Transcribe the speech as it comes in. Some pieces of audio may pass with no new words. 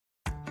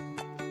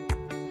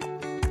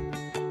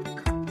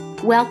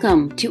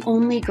Welcome to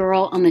Only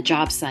Girl on the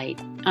Job Site.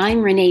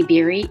 I'm Renee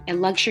Beery, a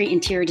luxury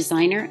interior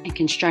designer and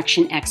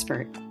construction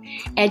expert.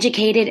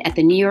 Educated at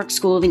the New York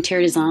School of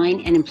Interior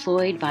Design and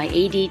employed by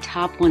AD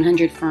Top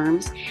 100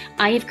 firms,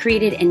 I have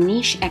created a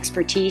niche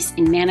expertise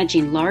in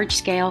managing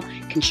large-scale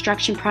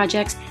construction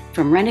projects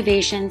from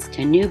renovations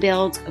to new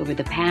builds over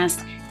the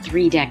past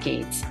 3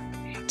 decades.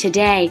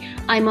 Today,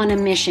 I'm on a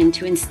mission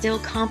to instill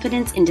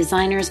confidence in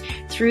designers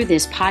through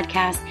this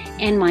podcast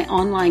and my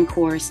online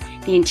course,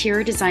 The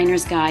Interior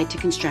Designer's Guide to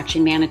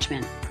Construction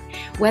Management.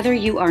 Whether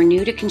you are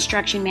new to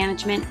construction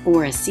management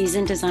or a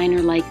seasoned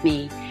designer like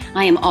me,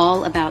 I am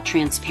all about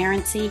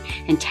transparency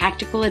and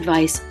tactical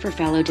advice for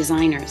fellow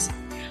designers.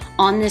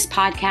 On this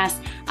podcast,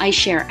 I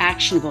share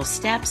actionable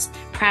steps,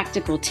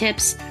 practical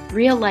tips,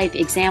 real-life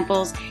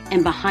examples,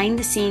 and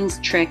behind-the-scenes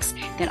tricks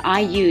that I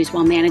use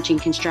while managing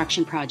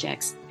construction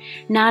projects.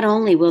 Not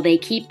only will they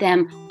keep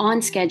them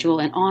on schedule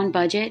and on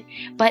budget,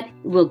 but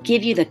will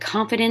give you the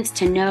confidence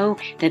to know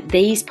that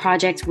these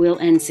projects will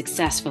end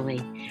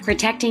successfully,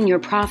 protecting your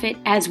profit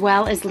as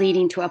well as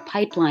leading to a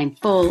pipeline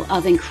full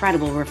of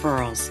incredible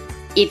referrals.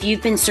 If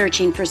you've been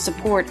searching for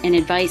support and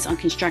advice on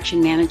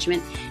construction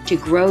management to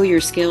grow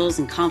your skills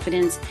and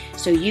confidence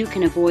so you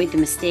can avoid the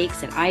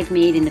mistakes that I've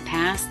made in the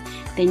past,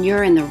 then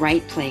you're in the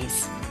right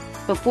place.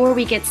 Before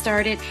we get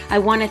started, I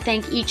want to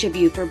thank each of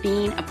you for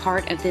being a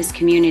part of this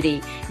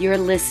community. Your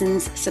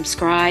listens,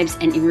 subscribes,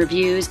 and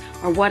reviews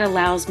are what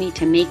allows me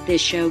to make this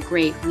show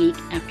great week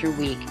after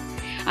week.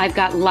 I've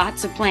got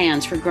lots of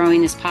plans for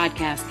growing this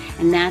podcast,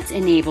 and that's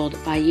enabled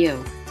by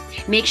you.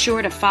 Make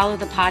sure to follow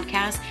the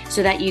podcast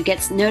so that you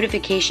get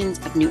notifications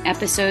of new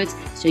episodes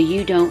so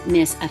you don't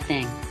miss a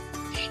thing.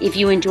 If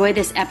you enjoy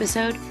this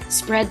episode,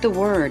 spread the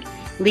word.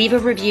 Leave a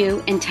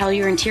review and tell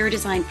your interior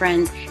design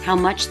friends how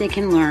much they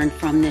can learn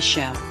from this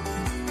show.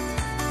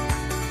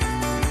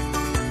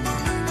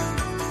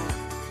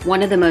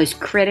 One of the most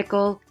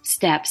critical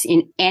steps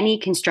in any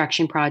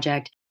construction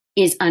project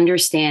is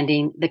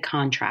understanding the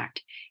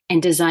contract.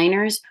 And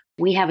designers,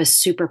 we have a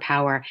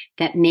superpower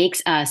that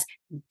makes us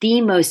the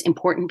most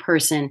important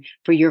person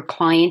for your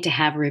client to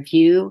have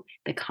review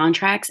the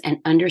contracts and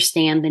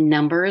understand the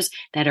numbers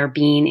that are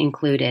being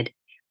included.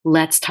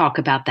 Let's talk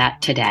about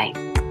that today.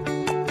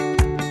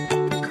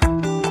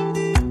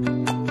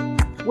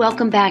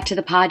 Welcome back to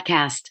the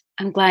podcast.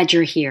 I'm glad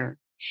you're here.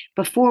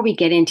 Before we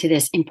get into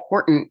this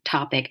important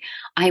topic,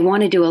 I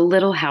want to do a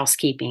little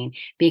housekeeping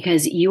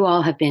because you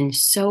all have been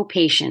so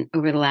patient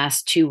over the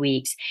last 2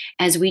 weeks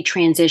as we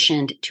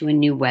transitioned to a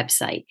new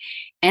website.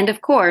 And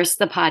of course,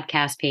 the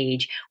podcast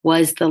page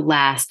was the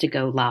last to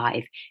go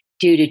live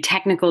due to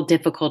technical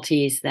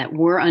difficulties that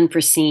were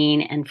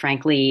unforeseen and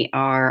frankly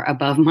are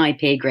above my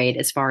pay grade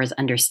as far as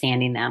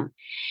understanding them.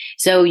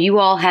 So you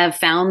all have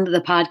found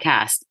the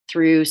podcast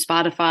through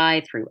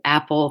Spotify, through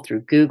Apple, through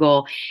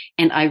Google,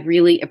 and I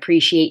really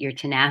appreciate your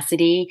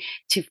tenacity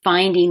to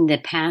finding the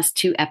past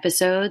 2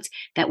 episodes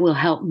that will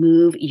help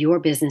move your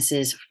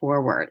businesses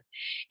forward.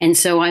 And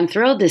so I'm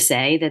thrilled to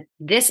say that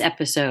this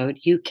episode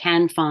you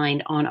can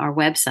find on our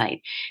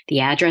website.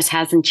 The address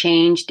hasn't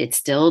changed. It's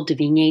still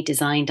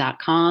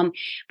devignedesign.com,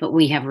 but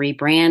we have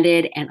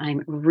rebranded and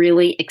I'm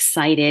really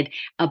excited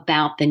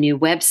about the new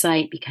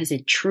website because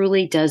it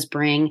truly does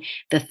bring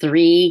the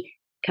 3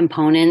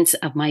 components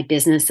of my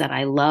business that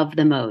I love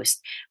the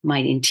most: my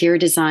interior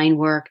design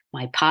work,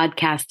 my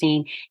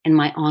podcasting, and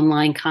my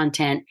online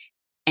content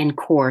and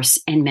course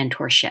and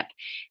mentorship.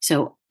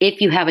 So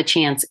if you have a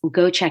chance,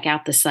 go check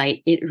out the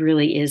site. It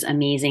really is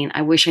amazing.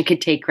 I wish I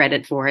could take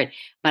credit for it,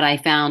 but I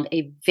found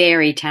a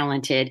very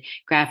talented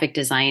graphic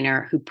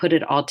designer who put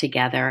it all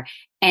together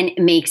and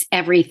makes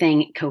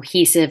everything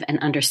cohesive and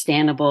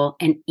understandable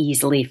and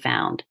easily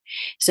found.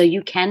 So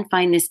you can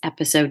find this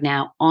episode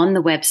now on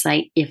the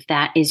website if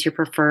that is your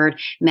preferred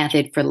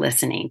method for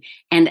listening.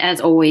 And as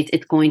always,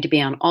 it's going to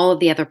be on all of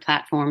the other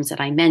platforms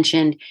that I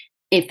mentioned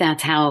if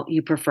that's how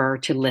you prefer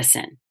to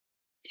listen.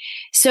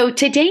 So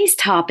today's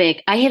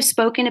topic I have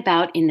spoken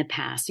about in the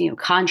past.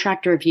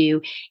 Contract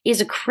review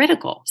is a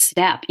critical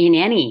step in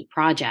any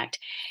project.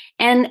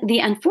 And the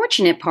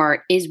unfortunate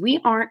part is we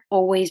aren't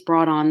always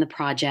brought on the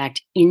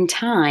project in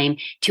time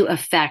to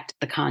affect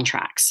the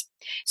contracts.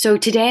 So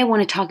today I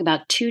want to talk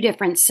about 2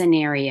 different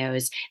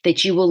scenarios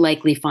that you will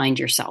likely find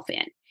yourself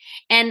in.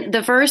 And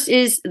the first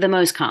is the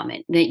most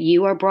common, that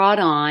you are brought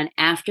on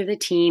after the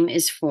team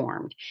is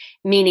formed,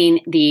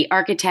 meaning the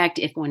architect,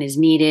 if one is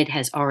needed,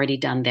 has already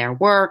done their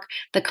work.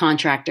 The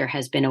contractor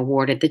has been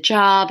awarded the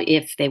job.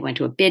 If they went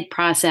to a bid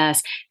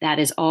process, that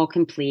is all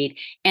complete.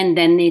 And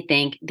then they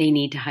think they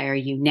need to hire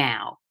you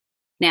now.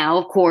 Now,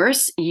 of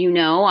course,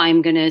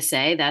 I'm going to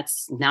say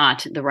that's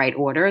not the right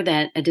order,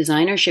 that a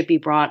designer should be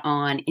brought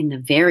on in the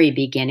very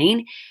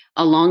beginning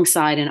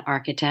alongside an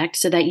architect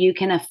so that you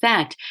can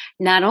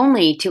not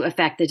only to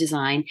affect the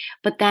design,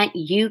 but that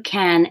you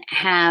can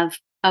have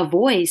a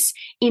voice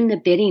in the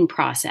bidding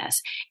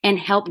process and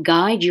help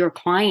guide your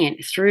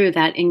client through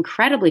that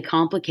incredibly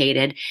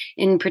complicated,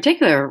 in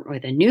particular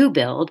with a new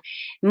build,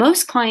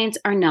 most clients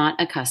are not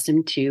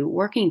accustomed to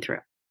working through.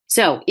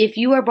 So if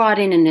you are brought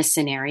in this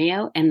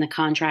scenario and the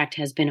contract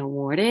has been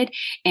awarded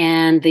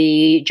and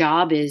the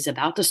job is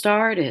about to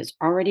start, has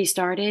already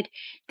started,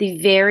 the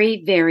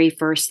very, very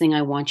first thing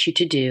I want you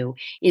to do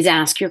is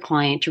ask your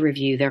client to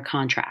review their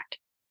contract.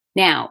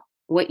 Now,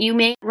 what you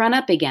may run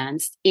up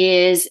against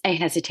is a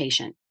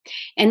hesitation.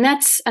 And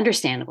that's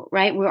understandable,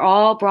 right? We're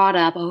all brought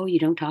up, oh, you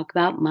don't talk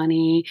about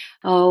money.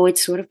 Oh,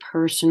 it's sort of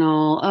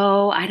personal.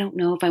 Oh, I don't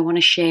know if I want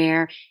to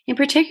share. In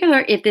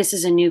particular, if this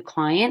is a new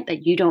client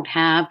that you don't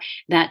have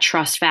that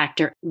trust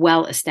factor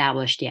well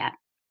established yet.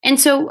 And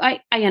so I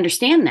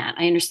understand that.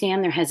 I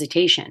understand their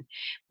hesitation,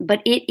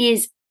 but it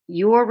is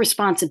your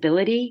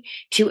responsibility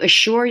to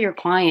assure your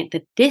client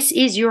that this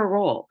is your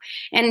role.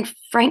 And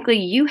frankly,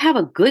 you have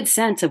a good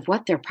sense of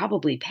what they're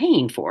probably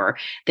paying for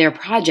their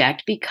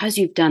project because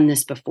you've done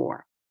this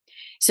before.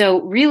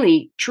 So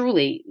really,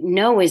 truly,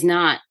 no is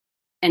not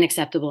an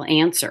acceptable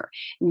answer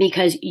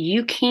because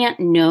you can't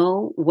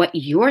know what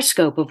your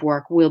scope of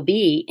work will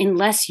be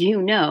unless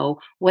you know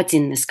what's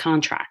in this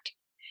contract.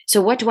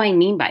 So what do I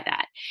mean by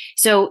that?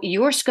 So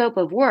your scope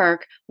of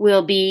work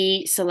will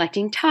be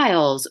selecting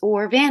tiles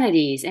or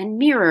vanities and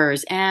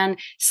mirrors and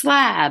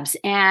slabs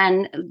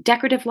and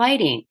decorative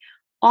lighting.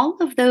 All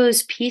of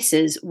those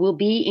pieces will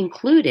be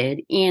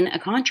included in a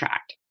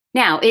contract.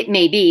 Now, it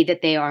may be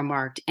that they are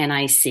marked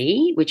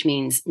NIC, which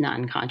means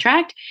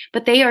non-contract,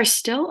 but they are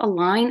still a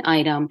line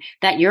item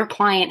that your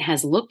client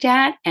has looked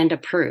at and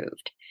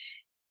approved.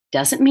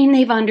 Doesn't mean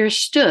they've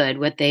understood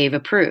what they've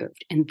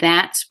approved. And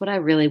that's what I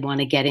really want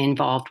to get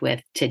involved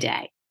with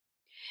today.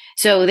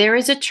 So there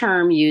is a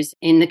term used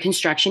in the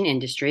construction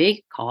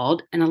industry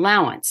called an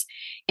allowance,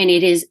 and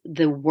it is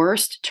the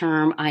worst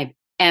term I've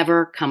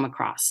ever come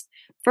across.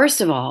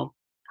 First of all,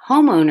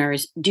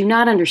 homeowners do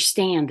not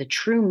understand the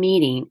true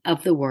meaning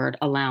of the word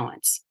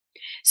allowance.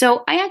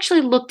 So I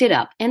actually looked it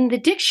up, and the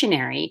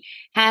dictionary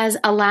has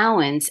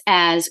allowance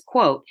as,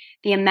 quote,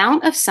 the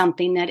amount of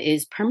something that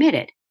is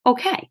permitted.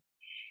 Okay.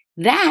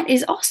 That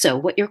is also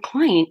what your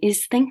client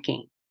is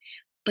thinking.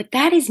 But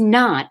that is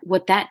not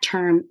what that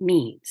term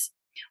means.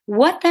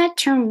 What that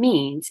term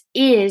means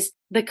is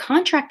the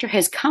contractor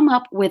has come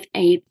up with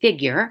a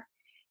figure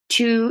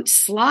to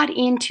slot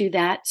into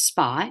that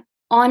spot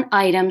on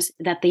items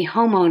that the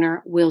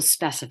homeowner will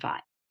specify,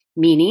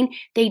 meaning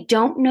they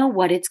don't know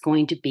what it's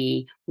going to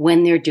be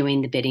when they're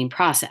doing the bidding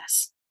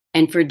process.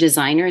 And for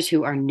designers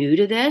who are new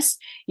to this,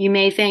 you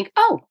may think,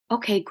 oh,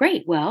 okay,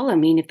 great. Well, I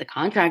mean, if the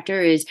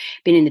contractor has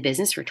been in the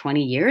business for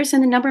 20 years,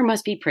 then the number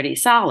must be pretty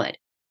solid.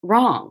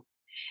 Wrong.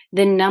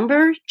 The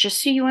number,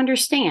 just so you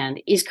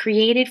understand, is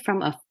created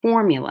from a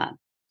formula.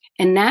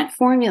 And that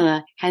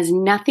formula has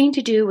nothing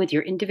to do with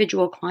your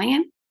individual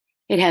client.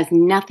 It has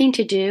nothing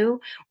to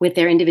do with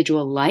their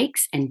individual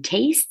likes and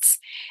tastes,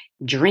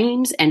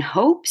 dreams and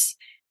hopes,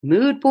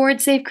 mood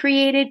boards they've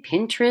created,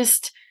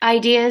 Pinterest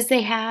ideas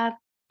they have.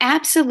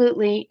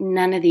 Absolutely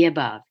none of the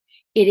above.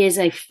 It is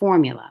a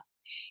formula.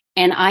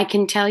 And I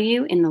can tell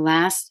you in the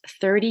last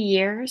 30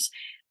 years,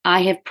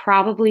 I have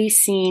probably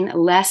seen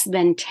less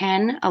than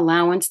 10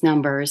 allowance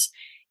numbers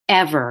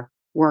ever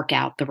work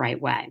out the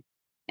right way.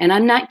 And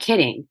I'm not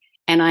kidding.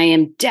 And I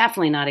am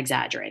definitely not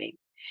exaggerating.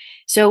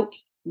 So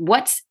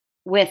what's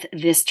with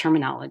this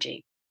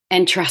terminology?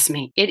 And trust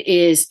me, it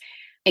is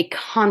a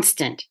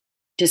constant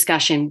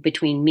discussion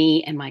between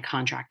me and my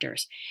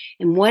contractors.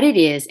 And what it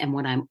is, and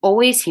what I'm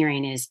always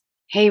hearing is,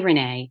 hey,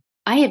 Renee,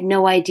 I have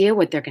no idea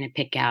what they're going to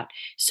pick out.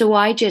 So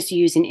I just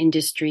use an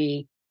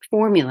industry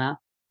formula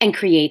and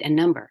create a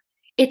number.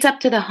 It's up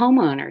to the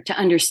homeowner to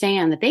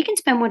understand that they can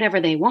spend whatever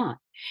they want.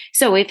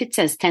 So if it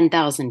says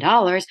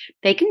 $10,000,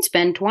 they can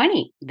spend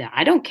 20.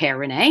 I don't care,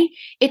 Renee.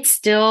 It's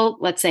still,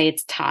 let's say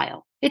it's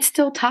tile. It's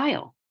still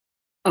tile.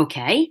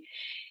 Okay.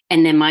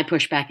 And then my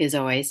pushback is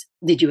always,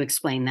 did you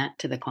explain that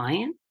to the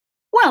client?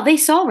 Well, they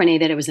saw, Renee,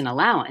 that it was an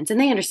allowance and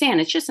they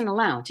understand it's just an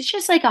allowance. It's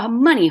just like a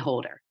money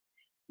holder.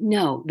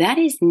 No, that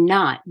is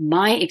not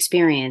my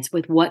experience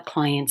with what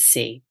clients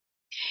see.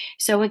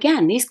 So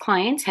again, these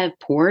clients have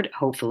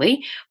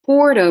hopefully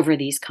poured over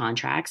these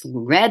contracts,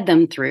 read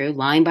them through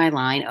line by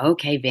line.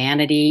 Okay,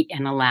 vanity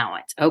and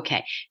allowance.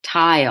 Okay,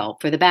 tile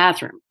for the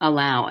bathroom,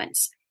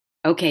 allowance.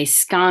 Okay,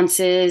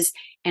 sconces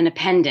and a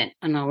pendant,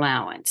 an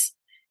allowance.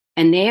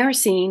 And they are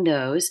seeing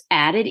those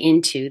added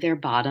into their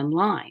bottom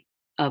line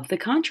of the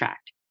contract.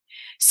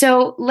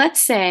 So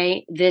let's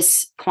say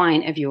this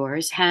client of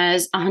yours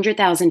has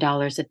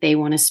 $100,000 that they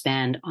want to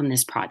spend on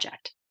this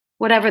project.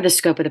 Whatever the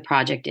scope of the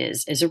project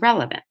is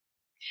irrelevant.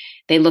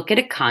 They look at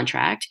a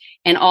contract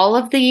and all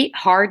of the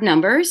hard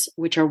numbers,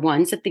 which are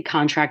ones that the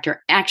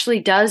contractor actually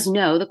does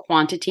know the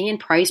quantity and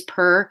price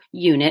per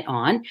unit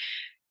on,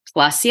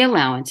 plus the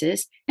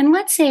allowances. And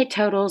let's say it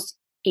totals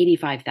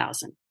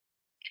 $85,000.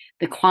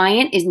 The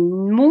client is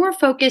more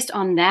focused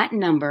on that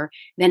number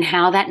than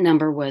how that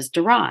number was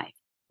derived,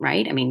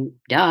 right? I mean,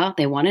 duh,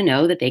 they want to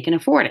know that they can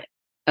afford it.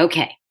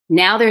 Okay,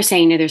 now they're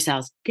saying to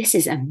themselves, this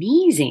is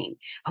amazing.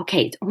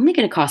 Okay, it's only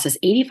going to cost us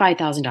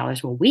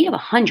 $85,000. Well, we have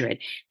 100.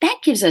 That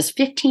gives us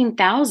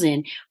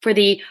 $15,000 for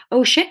the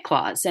oh shit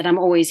clause that I'm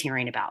always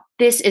hearing about.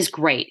 This is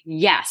great.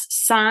 Yes,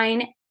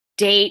 sign,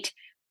 date,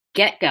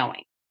 get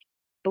going.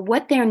 But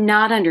what they're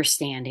not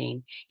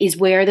understanding is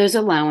where those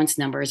allowance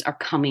numbers are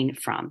coming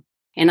from.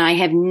 And I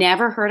have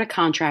never heard a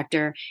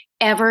contractor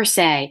ever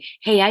say,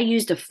 hey, I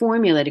used a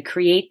formula to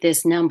create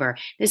this number.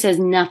 This has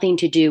nothing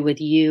to do with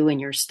you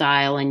and your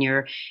style and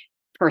your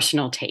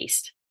personal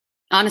taste.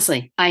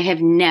 Honestly, I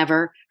have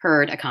never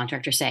heard a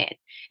contractor say it.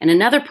 And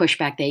another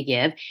pushback they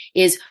give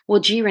is, well,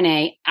 gee,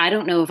 Renee, I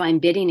don't know if I'm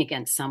bidding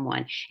against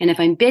someone. And if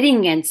I'm bidding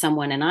against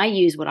someone and I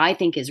use what I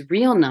think is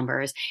real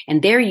numbers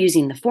and they're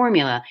using the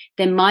formula,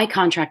 then my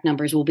contract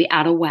numbers will be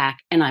out of whack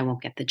and I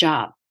won't get the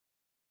job.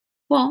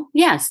 Well,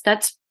 yes,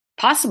 that's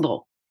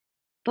possible.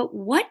 But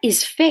what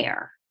is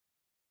fair?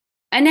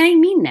 And I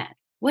mean that.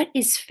 What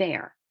is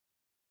fair?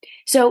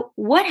 So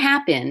what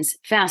happens,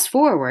 fast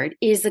forward,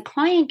 is the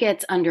client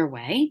gets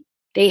underway.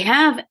 They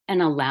have an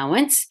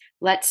allowance.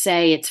 Let's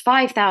say it's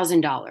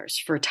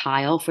 $5,000 for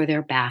tile for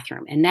their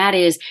bathroom. And that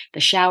is the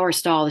shower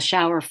stall, the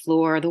shower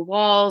floor, the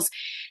walls,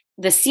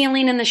 the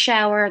ceiling in the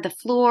shower, the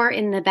floor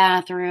in the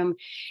bathroom.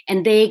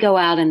 And they go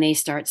out and they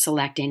start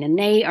selecting. And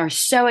they are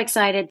so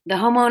excited. The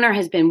homeowner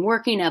has been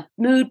working up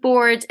mood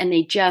boards and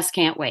they just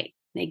can't wait.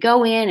 They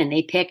go in and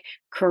they pick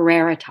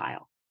Carrera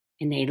tile.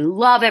 And they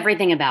love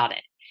everything about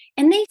it.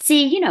 And they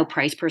see,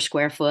 price per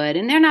square foot,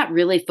 and they're not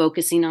really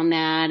focusing on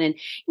that. And,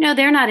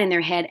 they're not in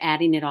their head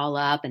adding it all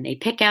up. And they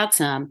pick out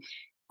some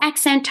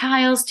accent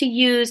tiles to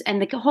use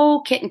and the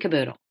whole kit and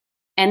caboodle.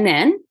 And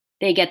then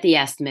they get the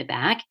estimate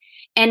back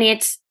and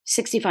it's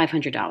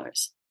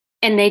 $6,500.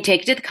 And they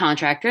take it to the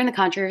contractor and the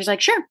contractor's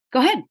like, sure, go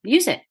ahead,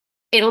 use it.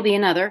 It'll be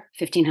another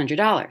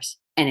 $1,500.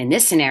 And in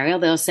this scenario,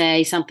 they'll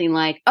say something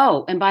like,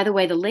 oh, and by the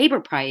way, the labor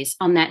price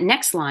on that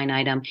next line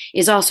item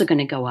is also going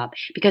to go up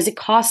because it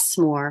costs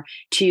more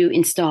to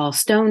install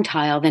stone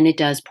tile than it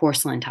does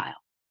porcelain tile.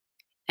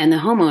 And the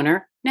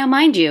homeowner, now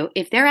mind you,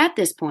 if they're at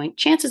this point,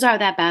 chances are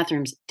that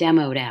bathroom's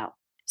demoed out.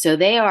 So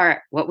they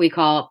are what we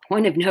call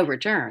point of no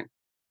return.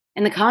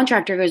 And the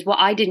contractor goes, well,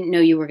 I didn't know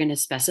you were going to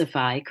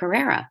specify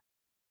Carrera.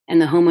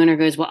 And the homeowner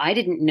goes, well, I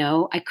didn't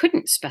know I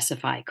couldn't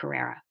specify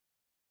Carrera.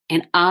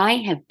 And I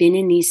have been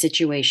in these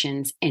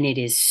situations and it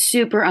is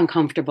super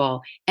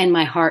uncomfortable and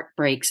my heart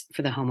breaks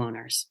for the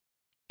homeowners.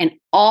 And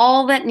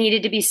all that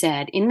needed to be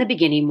said in the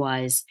beginning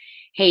was,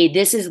 hey,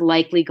 this is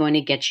likely going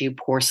to get you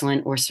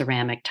porcelain or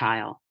ceramic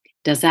tile.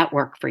 Does that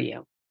work for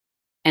you?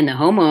 And the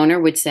homeowner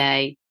would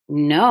say,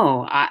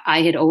 no,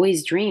 I had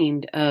always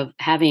dreamed of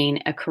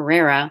having a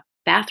Carrera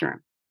bathroom.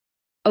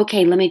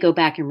 Okay, let me go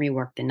back and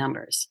rework the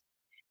numbers.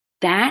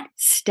 That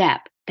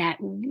step, that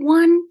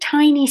one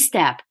tiny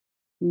step,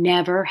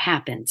 never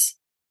happens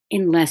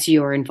unless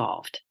you're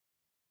involved.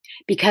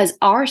 Because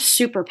our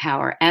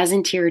superpower as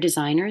interior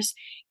designers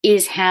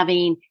is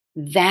having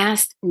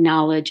vast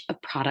knowledge of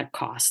product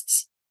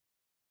costs.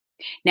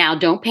 Now,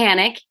 don't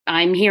panic.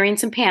 I'm hearing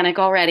some panic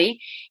already.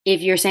 If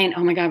you're saying,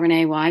 oh my God,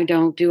 Renee, well, I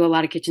don't do a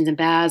lot of kitchens and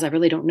baths. I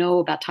really don't know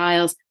about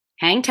tiles.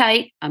 Hang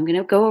tight. I'm going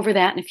to go over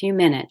that in a few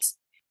minutes.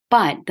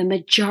 But the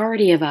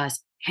majority of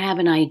us have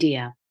an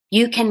idea.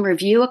 You can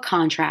review a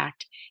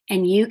contract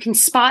and you can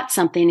spot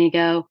something and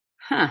go,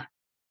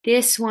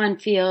 this one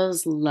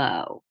feels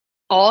low.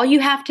 All you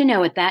have to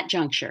know at that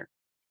juncture,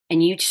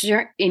 and you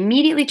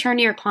immediately turn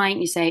to your client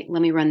and you say,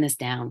 let me run this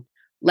down.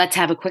 Let's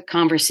have a quick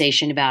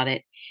conversation about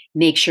it.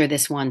 Make sure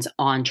this one's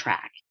on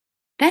track.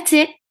 That's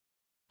it.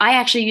 I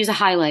actually use a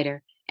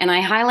highlighter and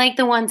I highlight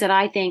the ones that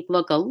I think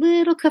look a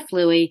little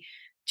kaflooey.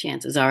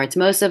 Chances are it's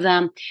most of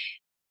them,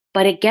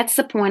 but it gets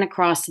the point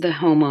across to the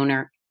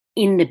homeowner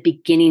in the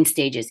beginning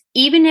stages,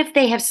 even if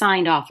they have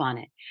signed off on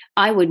it.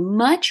 I would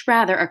much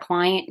rather a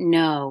client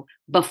know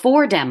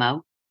before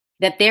demo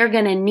that they're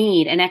going to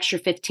need an extra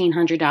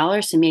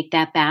 $1,500 to make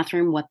that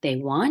bathroom what they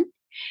want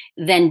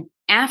than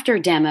after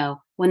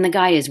demo when the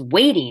guy is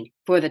waiting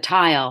for the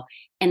tile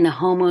and the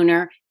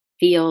homeowner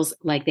feels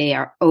like they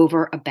are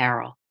over a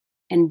barrel.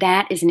 And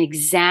that is an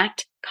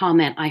exact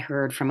comment I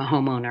heard from a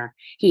homeowner.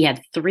 He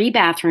had 3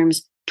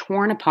 bathrooms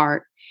torn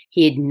apart.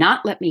 He had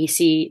not let me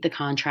see the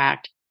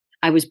contract.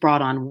 I was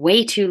brought on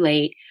way too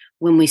late.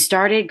 When we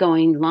started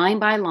going line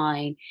by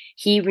line,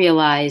 he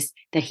realized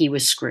that he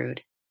was screwed.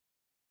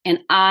 And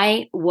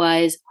I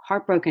was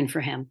heartbroken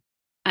for him.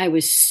 I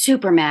was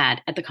super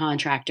mad at the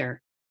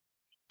contractor.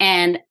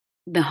 And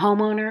the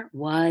homeowner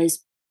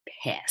was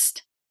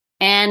pissed.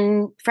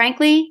 And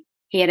frankly,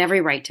 he had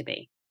every right to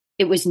be.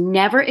 It was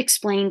never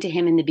explained to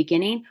him in the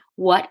beginning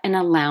what an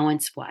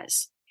allowance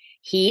was.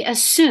 He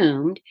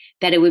assumed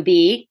that it would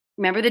be,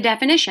 remember the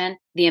definition,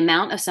 the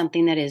amount of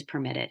something that is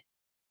permitted.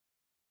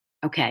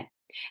 Okay.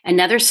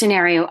 Another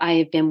scenario I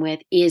have been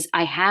with is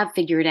I have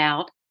figured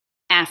out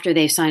after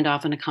they've signed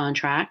off on a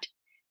contract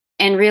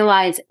and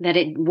realized that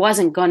it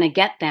wasn't going to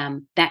get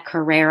them that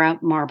Carrera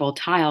marble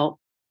tile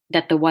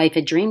that the wife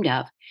had dreamed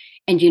of.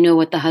 And you know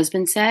what the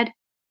husband said?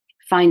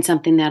 Find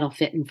something that'll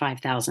fit in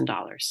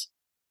 $5,000.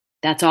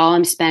 That's all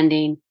I'm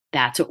spending.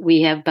 That's what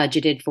we have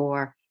budgeted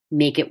for.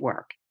 Make it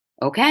work.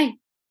 Okay.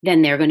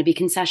 Then there are going to be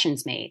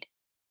concessions made.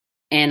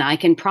 And I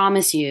can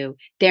promise you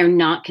they're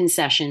not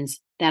concessions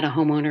that a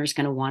homeowner is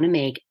going to want to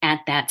make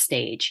at that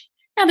stage.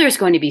 Now, there's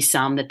going to be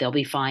some that they'll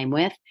be fine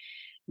with,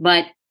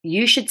 but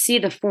you should see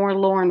the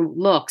forlorn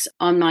looks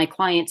on my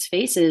clients'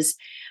 faces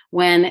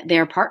when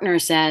their partner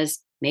says,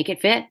 make it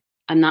fit.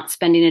 I'm not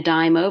spending a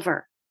dime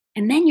over.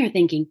 And then you're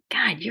thinking,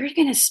 God, you're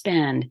going to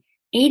spend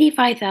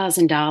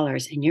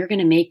 $85,000 and you're going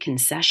to make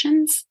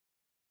concessions?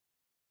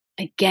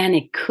 Again,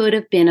 it could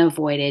have been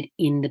avoided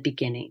in the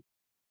beginning.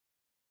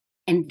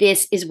 And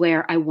this is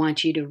where I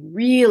want you to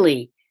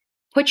really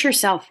put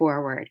yourself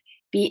forward,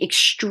 be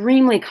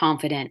extremely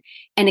confident,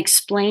 and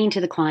explain to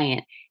the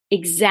client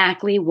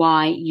exactly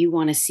why you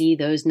want to see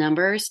those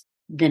numbers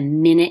the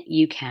minute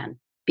you can.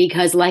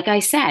 Because like I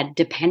said,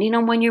 depending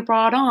on when you're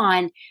brought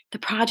on, the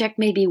project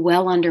may be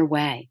well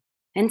underway.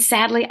 And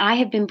sadly, I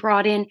have been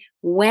brought in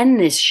when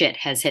this shit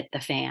has hit the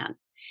fan.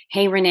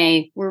 Hey,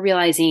 Renee, we're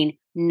realizing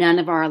none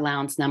of our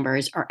allowance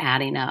numbers are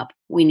adding up.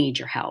 We need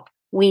your help.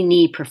 We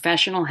need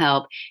professional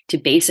help to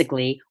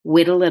basically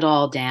whittle it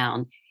all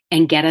down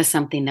and get us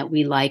something that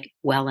we like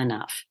well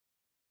enough.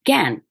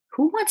 Again,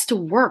 who wants to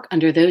work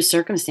under those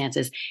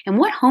circumstances? And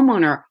what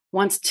homeowner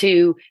wants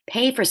to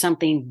pay for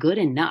something good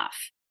enough?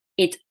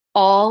 It's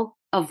all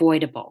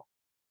avoidable.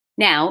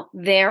 Now,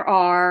 there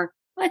are,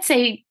 let's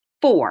say,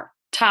 4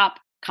 top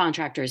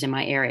contractors in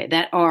my area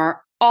that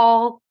are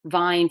all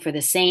vying for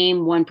the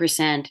same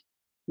 1%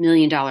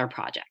 million-dollar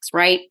projects,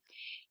 right?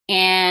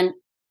 And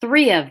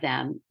 3 of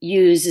them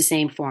use the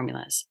same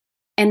formulas.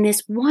 And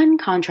this one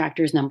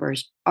contractor's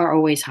numbers are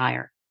always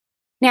higher.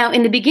 Now,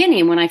 in the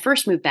beginning, when I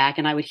first moved back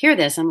and I would hear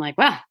this, I'm like,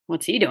 well,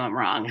 what's he doing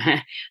wrong?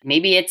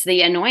 Maybe it's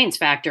the annoyance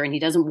factor and he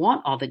doesn't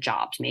want all the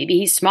jobs. Maybe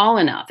he's small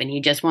enough and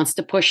he just wants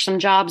to push some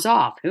jobs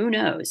off. Who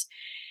knows?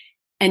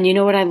 And you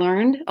know what I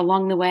learned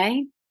along the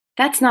way?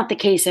 That's not the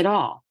case at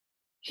all.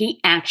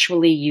 He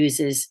actually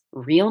uses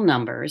real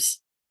numbers,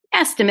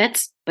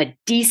 estimates, but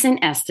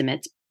decent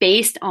estimates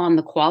based on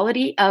the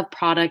quality of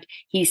product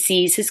he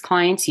sees his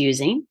clients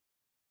using.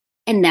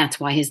 And that's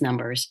why his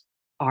numbers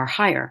are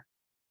higher.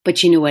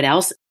 But you know what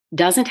else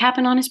doesn't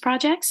happen on his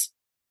projects?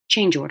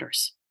 Change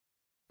orders,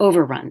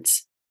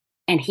 overruns,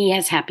 and he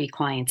has happy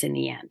clients in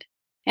the end.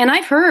 And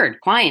I've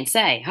heard clients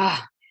say,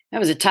 that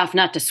was a tough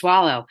nut to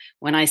swallow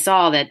when I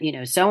saw that,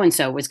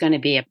 so-and-so was going to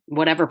be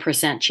whatever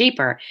percent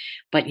cheaper.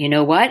 But you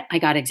know what? I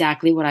got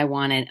exactly what I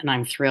wanted and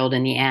I'm thrilled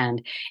in the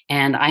end.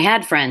 And I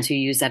had friends who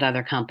used that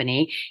other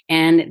company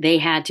and they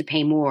had to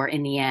pay more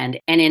in the end.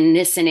 And in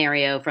this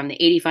scenario, from the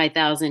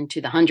 $85,000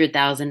 to the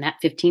 $100,000, that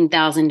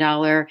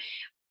 $15,000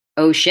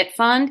 oh shit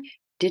fund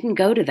didn't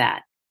go to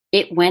that.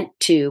 It went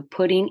to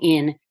putting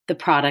in the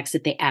products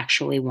that they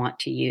actually want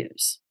to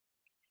use.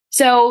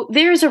 So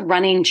there's a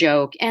running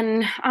joke.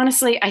 And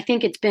honestly, I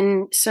think it's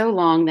been so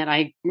long that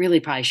I really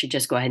probably should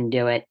just go ahead and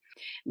do it.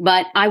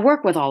 But I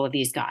work with all of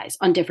these guys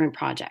on different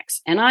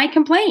projects and I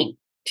complain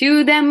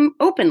to them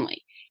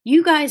openly.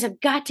 You guys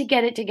have got to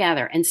get it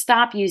together and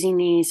stop using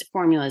these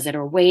formulas that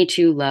are way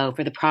too low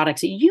for the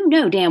products that you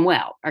know damn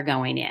well are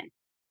going in.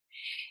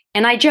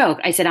 And I joke,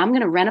 I said, I'm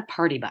going to rent a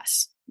party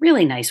bus.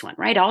 Really nice one,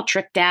 right? All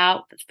tricked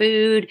out, the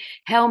food.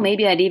 Hell,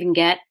 maybe I'd even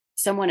get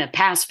someone to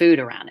pass food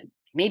around it,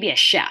 maybe a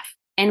chef.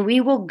 And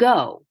we will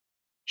go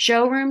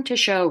showroom to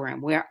showroom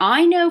where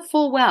I know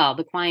full well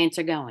the clients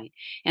are going.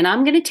 And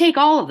I'm going to take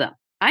all of them.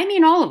 I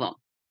mean, all of them,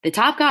 the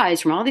top guys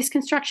from all these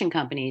construction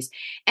companies,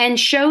 and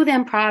show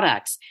them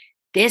products.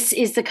 This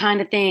is the kind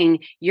of thing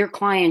your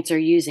clients are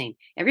using.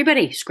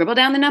 Everybody scribble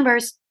down the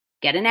numbers,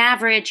 get an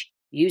average,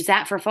 use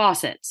that for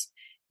faucets.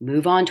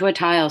 Move on to a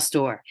tile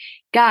store.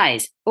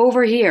 Guys,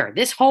 over here,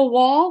 this whole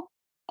wall,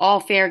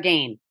 all fair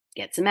game.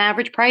 Get some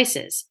average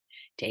prices.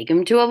 Take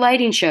them to a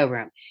lighting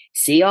showroom.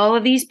 See all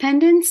of these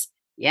pendants?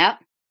 Yep.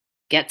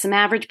 Get some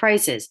average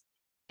prices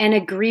and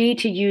agree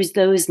to use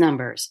those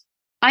numbers.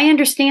 I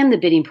understand the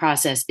bidding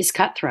process is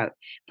cutthroat,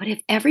 but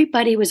if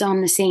everybody was on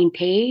the same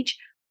page,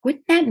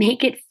 wouldn't that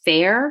make it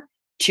fair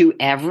to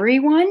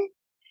everyone?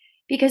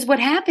 Because what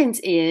happens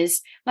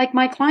is, like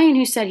my client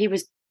who said he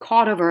was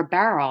caught over a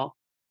barrel,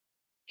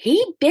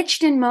 he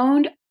bitched and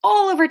moaned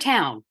all over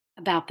town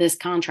about this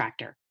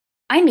contractor.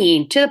 I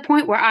mean, to the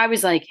point where I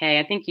was like, hey,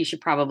 I think you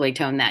should probably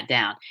tone that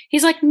down.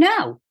 He's like,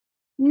 no.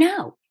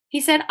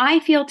 He said, I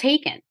feel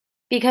taken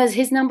because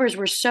his numbers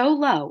were so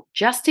low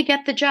just to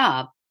get the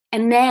job.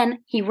 And then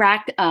he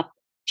racked up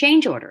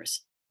change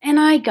orders. And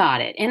I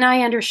got it. And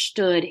I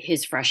understood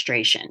his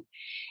frustration.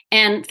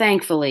 And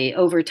thankfully,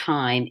 over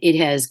time, it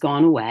has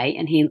gone away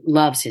and he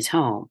loves his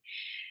home.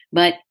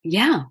 But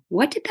yeah,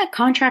 what did that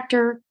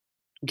contractor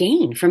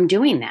gain from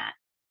doing that?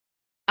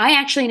 I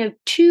actually know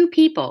 2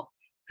 people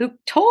who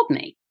told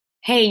me,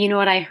 hey, you know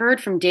what? I heard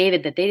from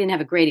David that they didn't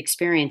have a great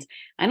experience.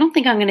 I don't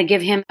think I'm going to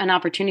give him an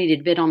opportunity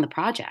to bid on the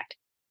project.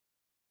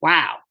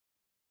 Wow.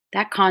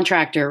 That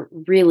contractor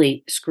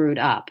really screwed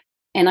up.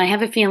 And I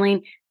have a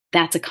feeling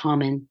that's a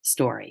common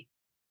story.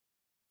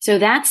 So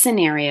that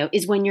scenario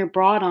is when you're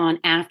brought on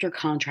after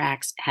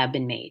contracts have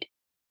been made.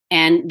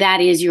 And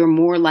that is your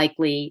more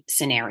likely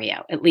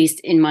scenario, at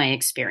least in my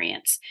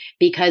experience,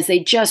 because they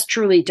just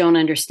truly don't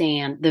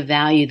understand the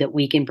value that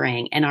we can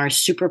bring and our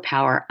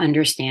superpower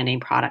understanding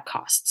product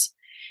costs.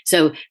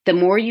 So the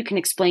more you can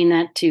explain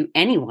that to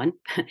anyone,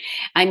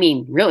 I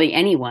mean, really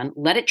anyone,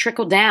 let it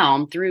trickle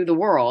down through the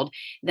world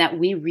that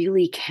we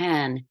really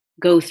can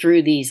go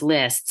through these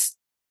lists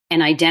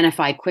and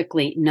identify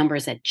quickly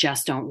numbers that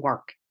just don't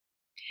work.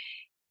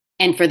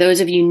 And for those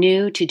of you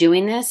new to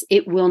doing this,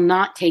 it will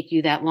not take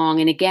you that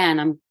long. And again,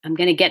 I'm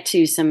going to get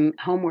to some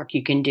homework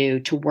you can do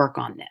to work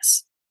on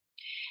this.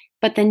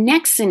 But the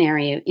next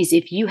scenario is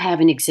if you have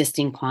an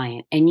existing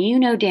client and you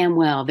know damn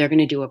well they're going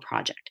to do a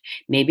project.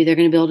 Maybe they're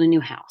going to build a new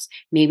house.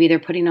 Maybe they're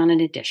putting on an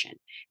addition.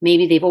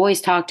 Maybe they've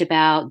always talked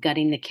about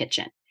gutting the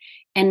kitchen.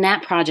 And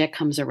that project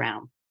comes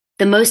around.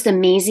 The most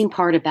amazing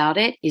part about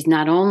it is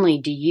not only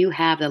do you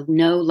have a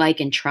know, like,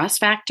 and trust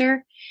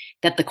factor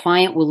that the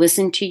client will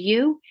listen to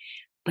you,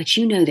 but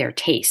you know their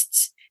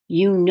tastes.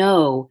 You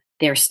know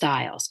their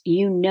styles.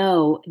 You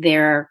know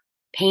their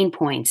pain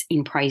points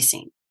in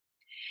pricing.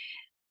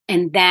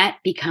 And that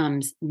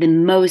becomes the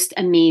most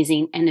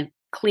amazing and a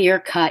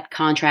clear-cut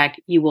contract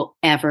you will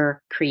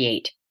ever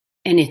create.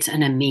 And it's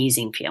an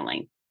amazing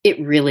feeling. It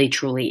really,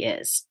 truly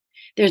is.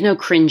 There's no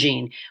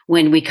cringing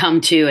when we come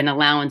to an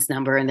allowance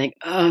number and think,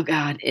 oh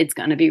God, it's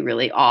going to be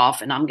really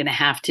off. And I'm going to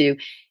have to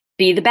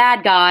be the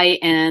bad guy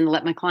and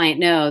let my client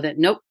know that,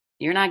 nope,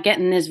 you're not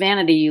getting this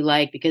vanity you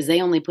like because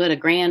they only put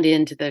 $1,000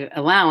 into the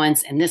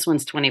allowance and this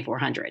one's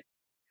 $2,400.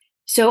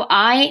 So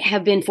I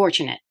have been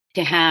fortunate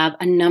to have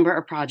a number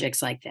of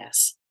projects like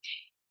this.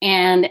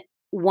 And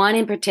one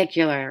in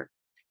particular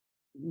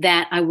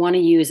that I want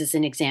to use as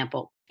an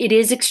example. It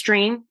is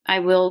extreme. I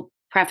will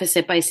preface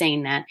it by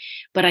saying that,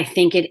 but I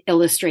think it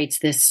illustrates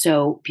this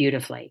so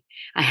beautifully.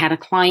 I had a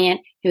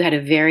client who had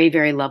a very,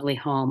 very lovely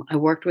home. I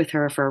worked with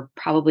her for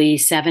probably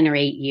 7 or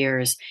 8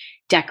 years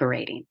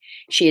decorating.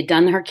 She had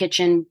done her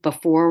kitchen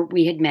before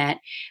we had met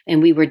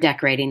and we were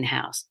decorating the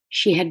house.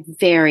 She had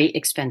very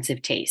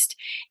expensive taste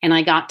and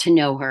I got to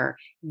know her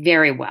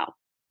very well.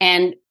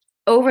 And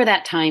over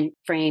that time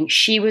frame,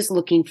 she was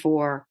looking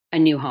for a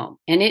new home.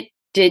 And it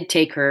did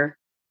take her,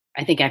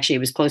 I think actually it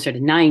was closer to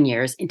 9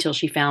 years until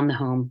she found the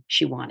home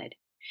she wanted.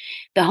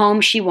 The home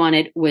she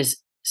wanted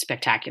was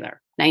spectacular.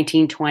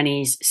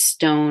 1920s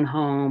stone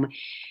home.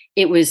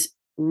 It was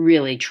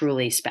really,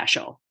 truly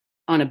special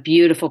on a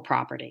beautiful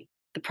property.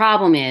 The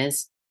problem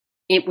is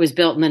it was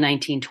built in the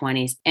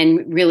 1920s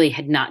and really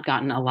had not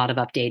gotten a lot of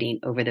updating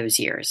over those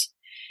years.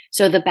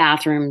 So the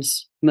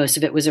bathrooms, most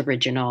of it was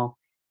original,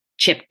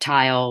 chipped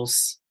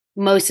tiles,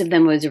 most of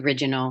them was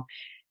original.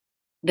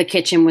 The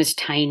kitchen was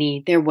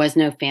tiny. There was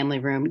no family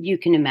room. You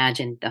can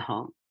imagine the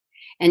home.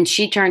 And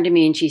she turned to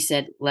me and she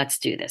said, let's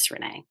do this,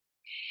 Renee.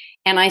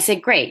 And I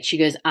said, great. She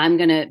goes, I'm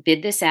going to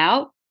bid this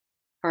out.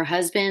 Her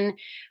husband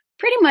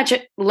pretty much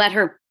let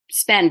her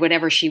spend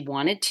whatever she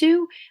wanted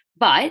to,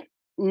 but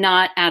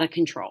not out of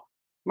control,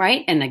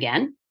 right? And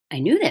again, I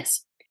knew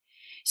this.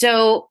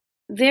 So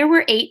there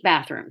were 8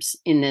 bathrooms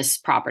in this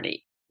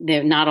property.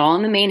 They're not all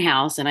in the main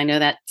house. And I know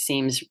that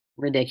seems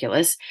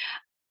ridiculous.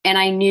 And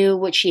I knew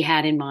what she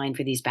had in mind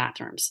for these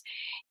bathrooms.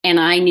 And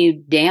I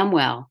knew damn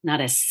well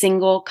not a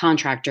single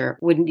contractor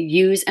would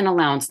use an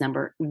allowance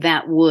number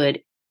that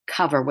would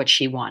cover what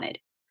she wanted.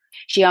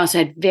 She also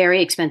had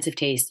very expensive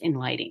taste in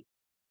lighting.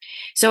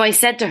 So I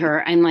said to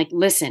her, I'm like,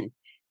 listen,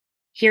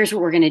 here's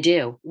what we're going to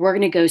do. We're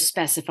going to go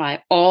specify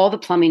all the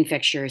plumbing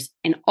fixtures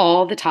and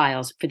all the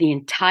tiles for the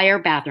entire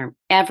bathroom,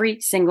 every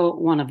single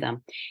one of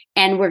them.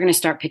 And we're going to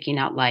start picking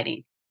out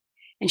lighting.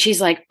 And she's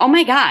like, oh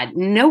my God,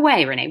 no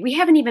way, Renee. We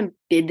haven't even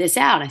bid this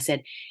out. I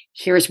said,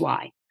 here's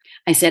why.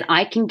 I said,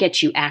 I can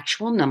get you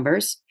actual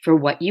numbers for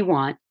what you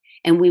want,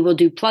 and we will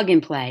do plug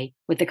and play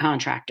with the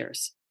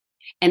contractors.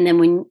 And then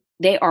when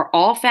they are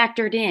all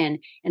factored in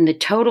and the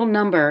total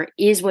number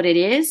is what it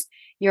is,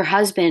 your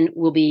husband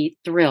will be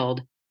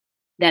thrilled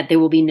that there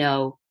will be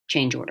no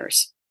change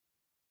orders.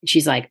 And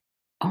she's like,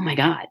 oh my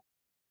God,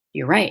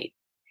 you're right.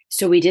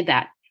 So we did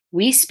that.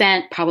 We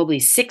spent probably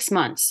 6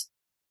 months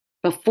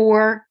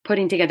before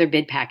putting together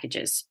bid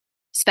packages,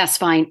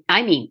 specifying,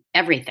 I mean,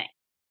 everything,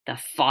 the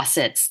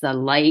faucets, the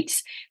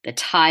lights, the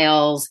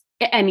tiles,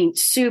 I mean,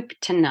 soup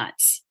to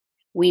nuts.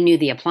 We knew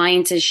the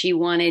appliances she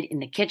wanted in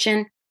the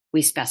kitchen.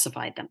 We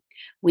specified them.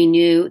 We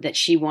knew that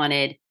she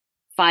wanted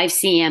 5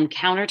 cm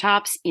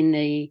countertops in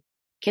the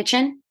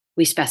kitchen.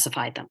 We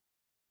specified them.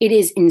 It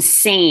is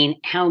insane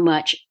how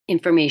much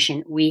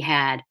information we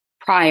had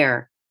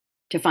prior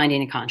to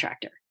finding a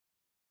contractor.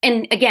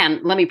 And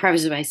again, let me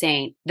preface it by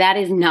saying that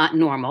is not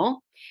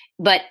normal,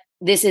 but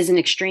this is an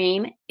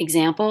extreme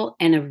example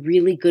and a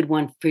really good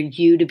one for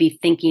you to be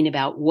thinking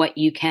about what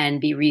you can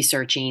be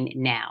researching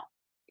now.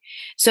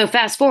 So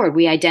fast forward,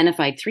 we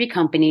identified 3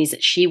 companies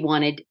that she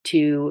wanted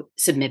to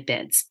submit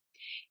bids,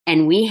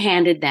 and we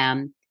handed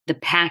them the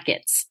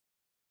packets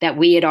that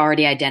we had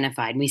already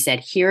identified. We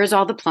said, here's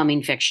all the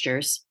plumbing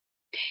fixtures.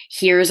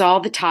 Here's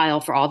all the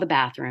tile for all the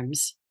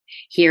bathrooms.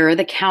 Here are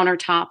the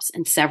countertops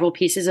and several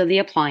pieces of the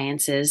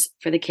appliances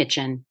for the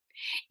kitchen.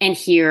 And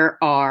here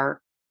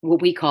are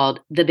what we called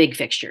the big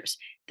fixtures,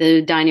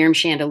 the dining room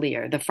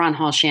chandelier, the front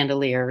hall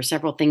chandelier,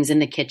 several things in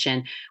the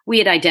kitchen. We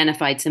had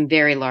identified some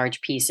very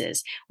large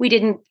pieces. We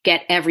didn't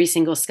get every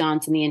single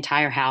sconce in the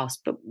entire house,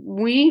 but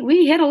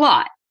we hit a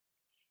lot.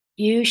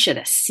 You should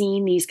have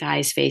seen these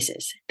guys'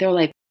 faces. They're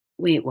like,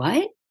 wait,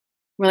 what?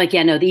 We're like,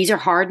 yeah, no, these are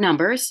hard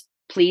numbers.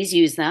 Please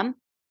use them.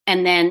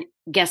 And then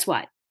guess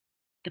what?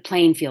 The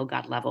playing field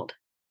got leveled.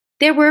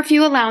 There were a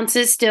few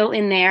allowances still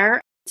in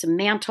there, some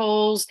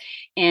mantles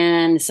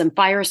and some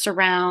fire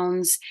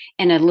surrounds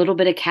and a little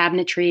bit of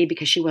cabinetry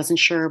because she wasn't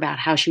sure about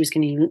how she was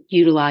going to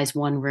utilize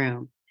one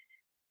room.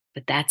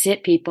 But that's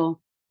it,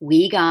 people.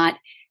 We got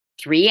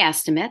 3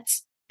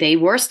 estimates. They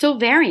were still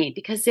varying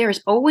because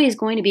there's always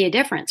going to be a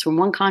difference from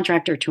one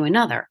contractor to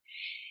another.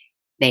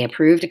 They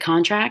approved a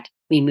contract.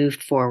 We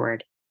moved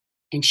forward.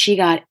 And she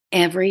got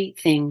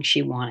everything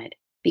she wanted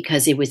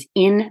because it was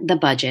in the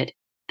budget.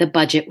 The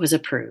budget was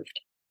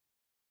approved.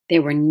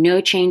 There were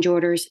no change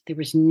orders. There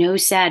was no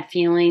sad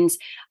feelings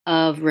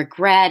of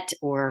regret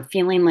or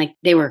feeling like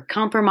they were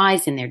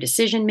compromised in their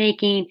decision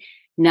making.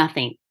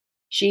 Nothing.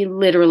 She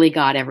literally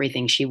got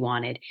everything she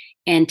wanted.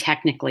 And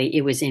technically,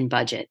 it was in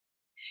budget.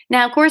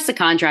 Now, of course, the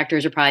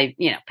contractors are probably,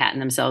 patting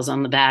themselves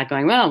on the back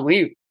going, well,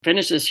 we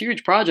finished this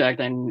huge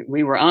project and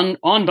we were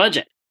on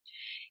budget.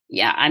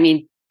 Yeah, I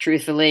mean,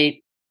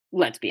 truthfully,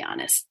 let's be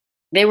honest.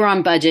 They were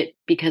on budget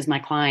because my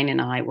client and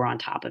I were on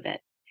top of it.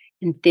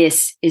 And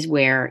this is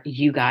where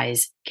you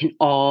guys can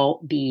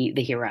all be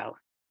the hero.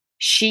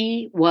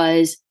 She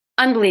was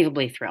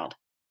unbelievably thrilled.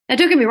 Now,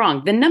 don't get me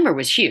wrong. The number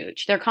was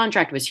huge. Their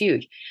contract was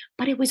huge,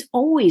 but it was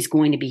always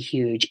going to be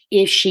huge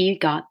if she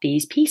got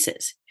these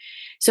pieces.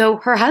 So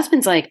her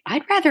husband's like,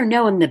 I'd rather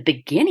know in the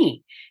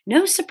beginning.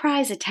 No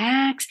surprise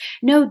attacks,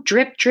 no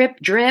drip, drip,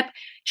 drip,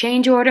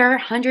 change order,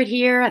 100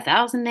 here,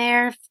 1,000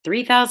 there,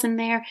 3,000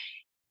 there.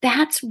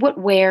 That's what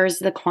wears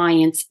the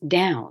clients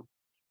down.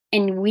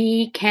 And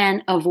we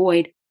can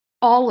avoid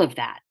all of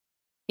that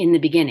in the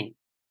beginning.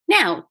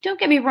 Now, don't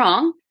get me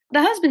wrong.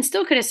 The husband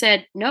still could have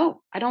said,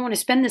 no, I don't want to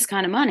spend this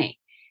kind of money.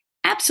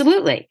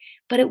 Absolutely.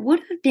 But it would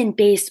have been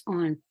based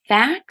on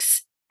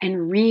facts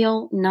and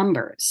real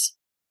numbers.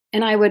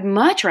 And I would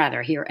much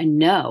rather hear a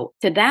no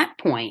to that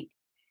point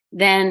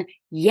than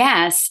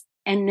yes,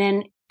 and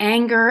then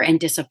anger and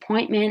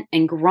disappointment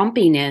and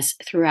grumpiness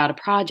throughout a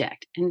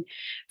project. And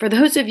for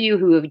those of you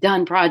who have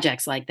done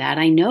projects like that,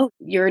 I know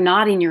you're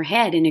nodding your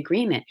head in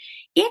agreement.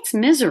 It's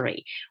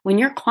misery when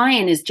your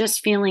client is just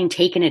feeling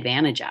taken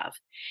advantage of.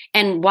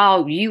 And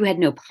while you had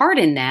no part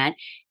in that,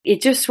 it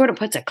just sort of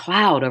puts a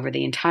cloud over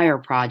the entire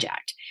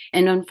project.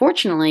 And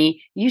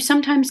unfortunately, you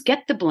sometimes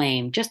get the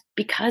blame just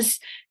because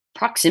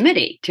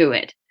proximity to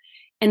it.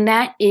 And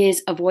that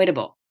is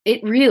avoidable.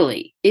 It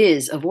really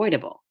is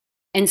avoidable.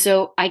 And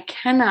so I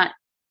cannot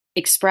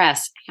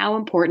express how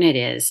important it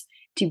is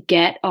to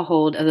get a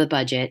hold of the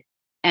budget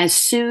as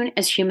soon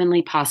as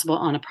humanly possible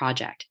on a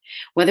project.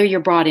 Whether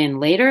you're brought in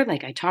later,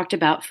 like I talked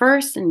about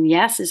first, and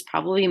yes, is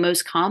probably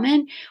most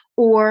common,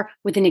 or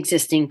with an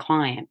existing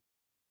client.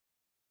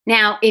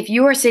 Now, if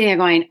you're sitting there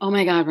going, oh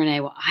my God,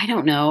 Renee, well, I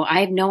don't know. I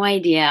have no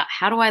idea.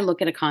 How do I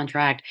look at a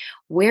contract?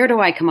 Where do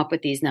I come up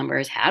with these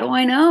numbers? How do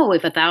I know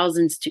if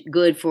 1,000's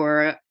good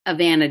for a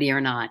vanity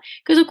or not?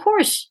 Because of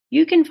course,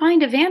 you can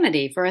find a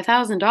vanity for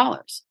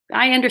 $1,000.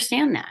 I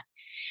understand that.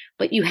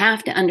 But you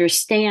have to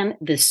understand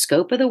the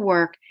scope of the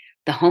work,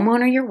 the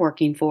homeowner you're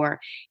working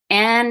for.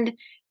 And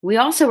we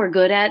also are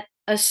good at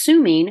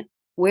assuming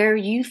where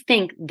you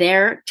think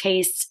their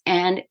tastes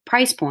and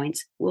price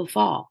points will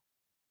fall.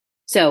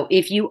 So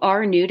if you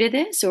are new to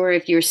this, or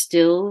if you're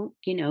still,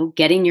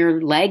 getting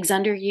your legs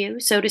under you,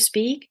 so to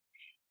speak,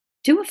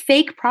 do a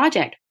fake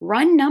project,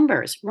 run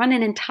numbers, run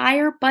an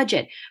entire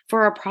budget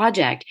for a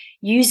project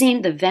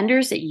using the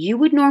vendors that you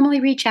would normally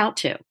reach out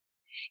to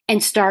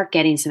and start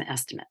getting some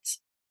estimates.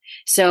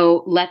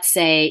 So let's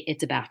say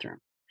it's a bathroom.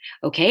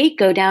 Okay,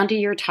 go down to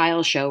your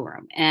tile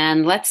showroom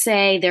and let's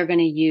say they're going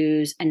to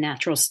use a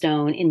natural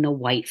stone in the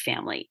white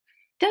family.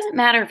 Doesn't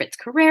matter if it's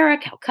Carrara,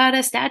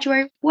 Calcutta,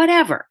 statuary,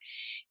 whatever.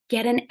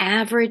 Get an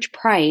average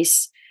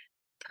price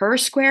per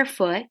square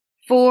foot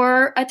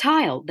for a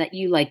tile that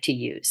you like to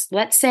use.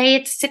 Let's say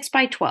it's 6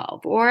 by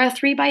 12 or a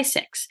 3 by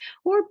 6,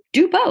 or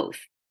do both.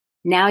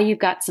 Now you've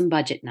got some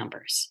budget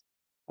numbers.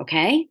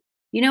 Okay.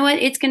 You know what?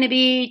 It's going to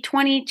be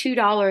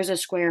 $22 a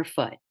square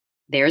foot.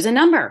 There's a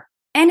number.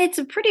 And it's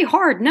a pretty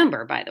hard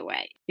number, by the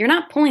way. You're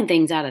not pulling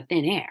things out of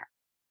thin air.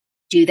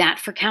 Do that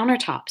for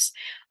countertops.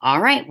 All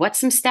right.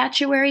 What's some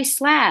statuary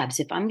slabs?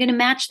 If I'm going to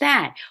match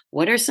that,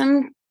 what are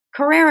some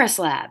Carrara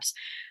slabs?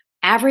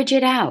 Average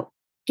it out.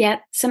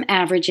 Get some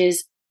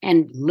averages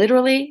and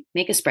literally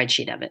make a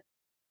spreadsheet of it.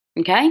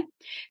 Okay?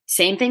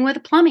 Same thing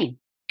with plumbing.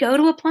 Go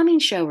to a plumbing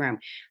showroom.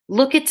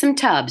 Look at some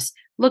tubs.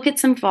 Look at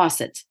some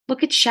faucets.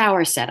 Look at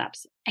shower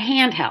setups,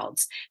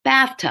 handhelds,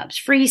 bathtubs,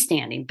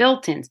 freestanding,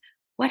 built-ins,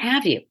 what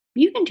have you.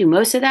 You can do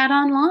most of that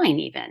online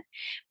even.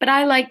 But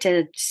I like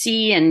to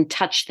see and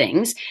touch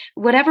things.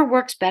 Whatever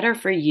works better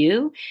for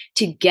you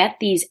to get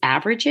these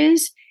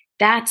averages,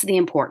 that's the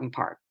important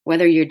part.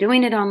 whether you're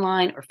doing it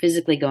online or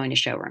physically going to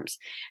showrooms.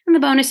 And the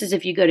bonus is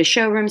if you go to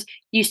showrooms,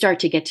 you start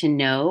to get to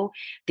know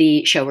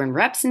the showroom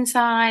reps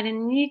inside,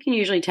 and you can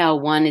usually tell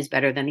one is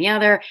better than the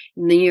other.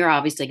 And then you're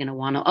obviously going to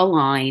want to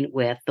align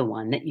with the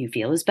one that you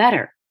feel is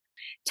better.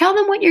 Tell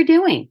them what you're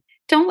doing.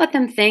 Don't let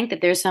them think that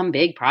there's some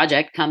big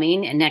project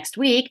coming next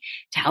week.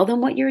 Tell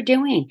them what you're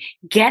doing.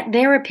 Get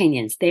their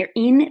opinions. They're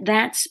in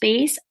that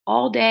space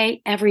all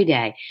day, every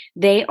day.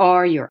 They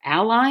are your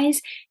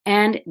allies,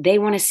 and they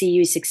want to see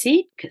you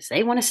succeed because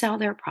they want to sell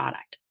their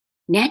product.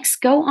 Next,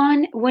 go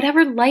on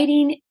whatever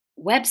lighting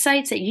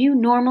websites that you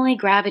normally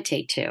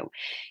gravitate to.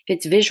 If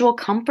it's visual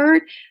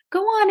comfort,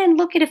 go on and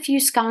look at a few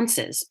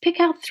sconces.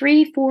 Pick out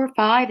 3, 4,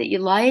 5 that you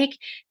like.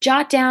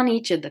 Jot down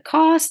each of the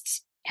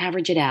costs.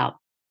 Average it out.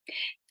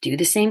 Do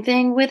the same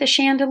thing with a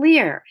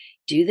chandelier.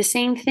 Do the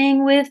same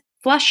thing with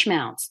flush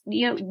mounts.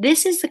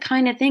 This is the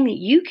kind of thing that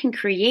you can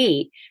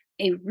create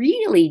a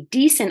really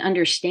decent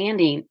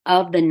understanding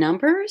of the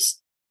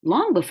numbers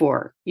long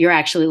before you're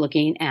actually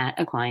looking at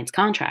a client's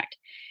contract.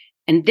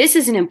 And this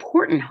is an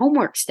important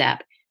homework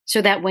step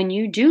so that when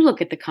you do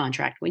look at the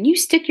contract, when you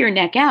stick your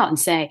neck out and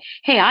say,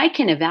 hey, I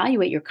can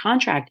evaluate your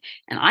contract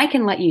and I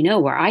can let you know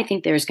where I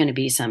think there's going to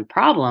be some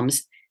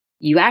problems,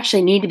 you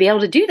actually need to be able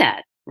to do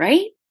that,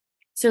 right?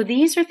 So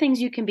these are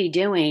things you can be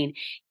doing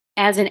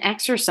as an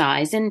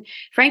exercise. And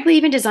frankly,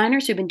 even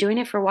designers who've been doing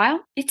it for a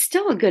while, it's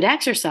still a good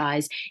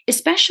exercise,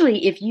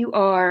 especially if you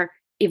are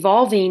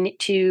evolving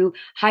to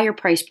higher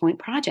price point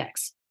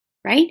projects,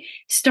 right?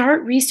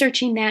 Start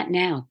researching that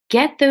now.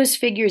 Get those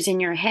figures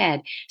in your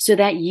head so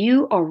that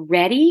you are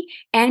ready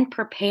and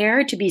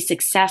prepared to be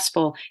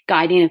successful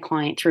guiding a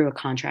client through a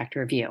contract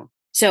review.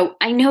 So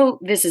I know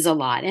this is a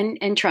lot,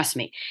 and trust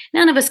me,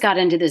 none of us got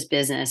into this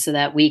business so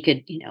that we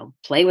could,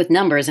 play with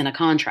numbers in a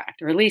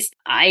contract, or at least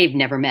I've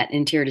never met an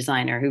interior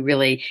designer who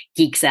really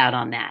geeks out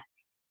on that.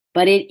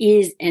 But it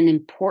is an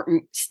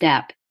important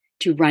step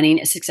to running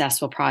a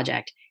successful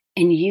project.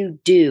 And you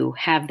do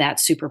have that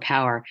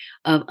superpower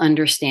of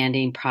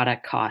understanding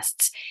product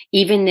costs,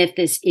 even if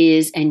this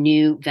is a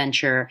new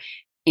venture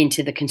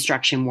into the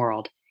construction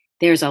world.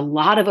 There's a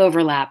lot of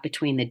overlap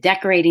between the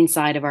decorating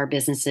side of our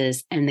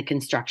businesses and the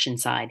construction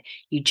side.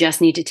 You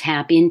just need to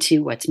tap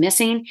into what's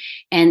missing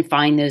and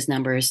find those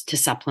numbers to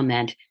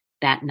supplement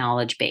that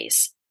knowledge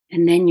base.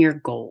 And then you're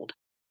gold.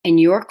 And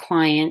your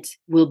client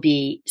will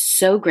be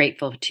so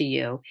grateful to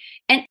you.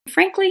 And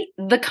frankly,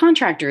 the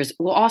contractors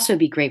will also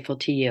be grateful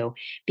to you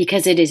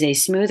because it is a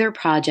smoother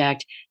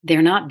project.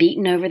 They're not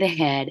beaten over the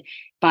head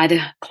by the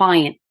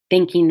client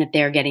thinking that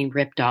they're getting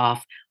ripped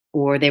off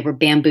or they were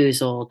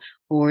bamboozled,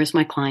 or as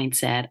my client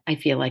said, I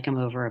feel like I'm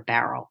over a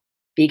barrel,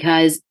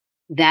 because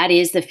that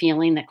is the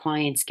feeling that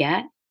clients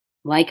get.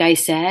 Like I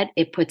said,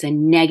 it puts a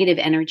negative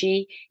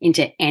energy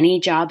into any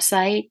job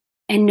site,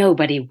 and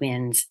nobody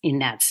wins in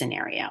that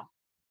scenario.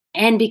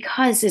 And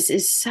because this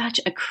is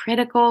such a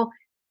critical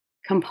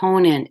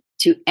component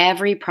to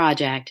every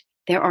project,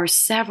 there are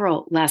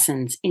several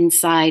lessons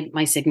inside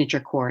my signature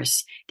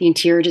course, The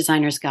Interior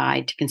Designer's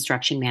Guide to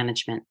Construction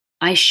Management.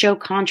 I show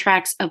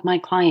contracts of my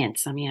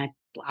clients. I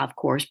of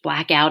course,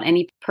 black out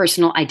any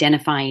personal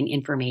identifying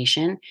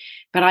information,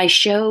 but I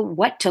show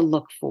what to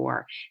look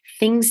for,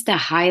 things to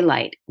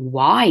highlight,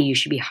 why you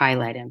should be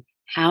highlighting,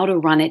 how to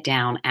run it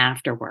down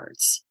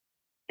afterwards.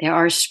 There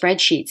are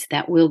spreadsheets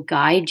that will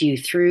guide you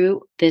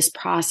through this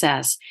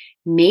process,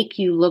 make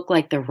you look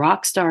like the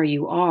rock star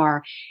you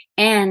are,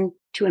 and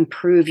to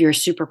improve your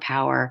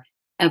superpower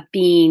of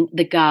being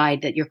the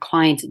guide that your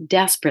clients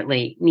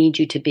desperately need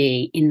you to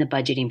be in the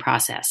budgeting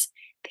process.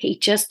 They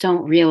just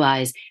don't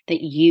realize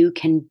that you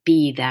can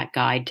be that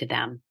guide to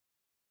them.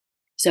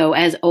 So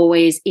as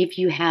always, if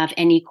you have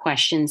any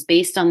questions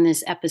based on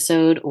this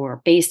episode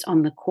or based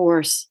on the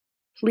course,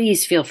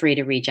 please feel free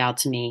to reach out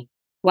to me.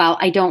 While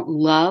I don't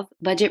love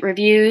budget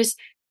reviews,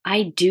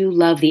 I do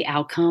love the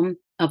outcome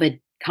of a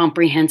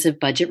comprehensive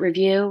budget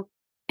review,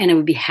 and I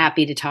would be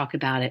happy to talk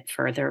about it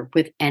further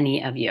with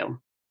any of you.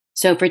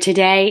 So for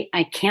today,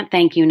 I can't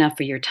thank you enough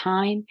for your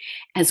time,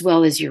 as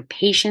well as your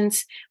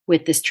patience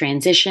with this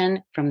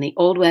transition from the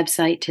old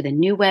website to the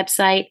new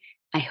website.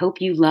 I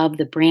hope you love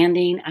the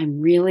branding. I'm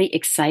really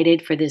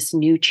excited for this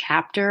new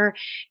chapter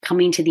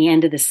coming to the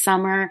end of the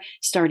summer,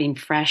 starting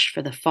fresh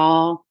for the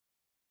fall.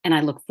 And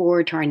I look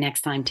forward to our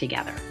next time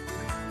together.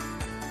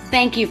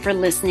 Thank you for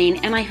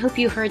listening, and I hope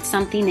you heard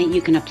something that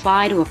you can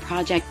apply to a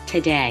project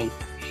today.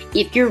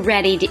 If you're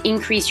ready to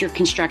increase your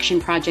construction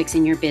projects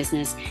in your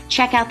business,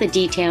 check out the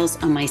details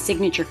on my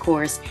signature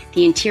course,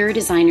 The Interior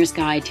Designer's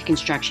Guide to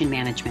Construction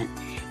Management.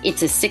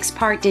 It's a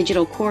 6-part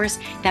digital course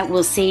that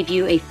will save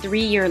you a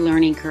 3-year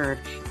learning curve,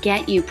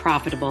 get you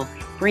profitable,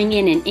 bring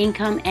in an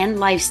income and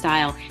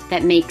lifestyle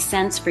that makes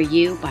sense for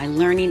you by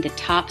learning the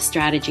top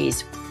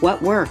strategies,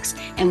 what works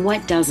and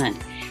what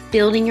doesn't,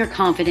 building your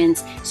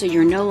confidence so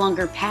you're no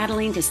longer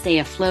paddling to stay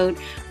afloat,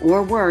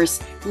 or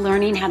worse,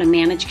 learning how to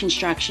manage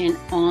construction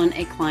on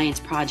a client's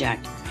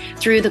project.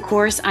 Through the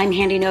course, I'm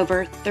handing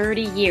over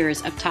 30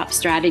 years of top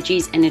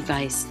strategies and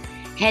advice.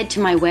 Head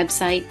to my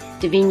website,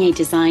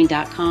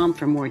 divignedesign.com,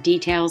 for more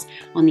details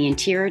on the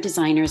Interior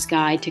Designer's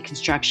Guide to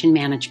Construction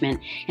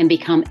Management and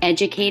become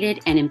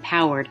educated and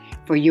empowered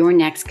for your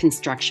next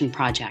construction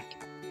project.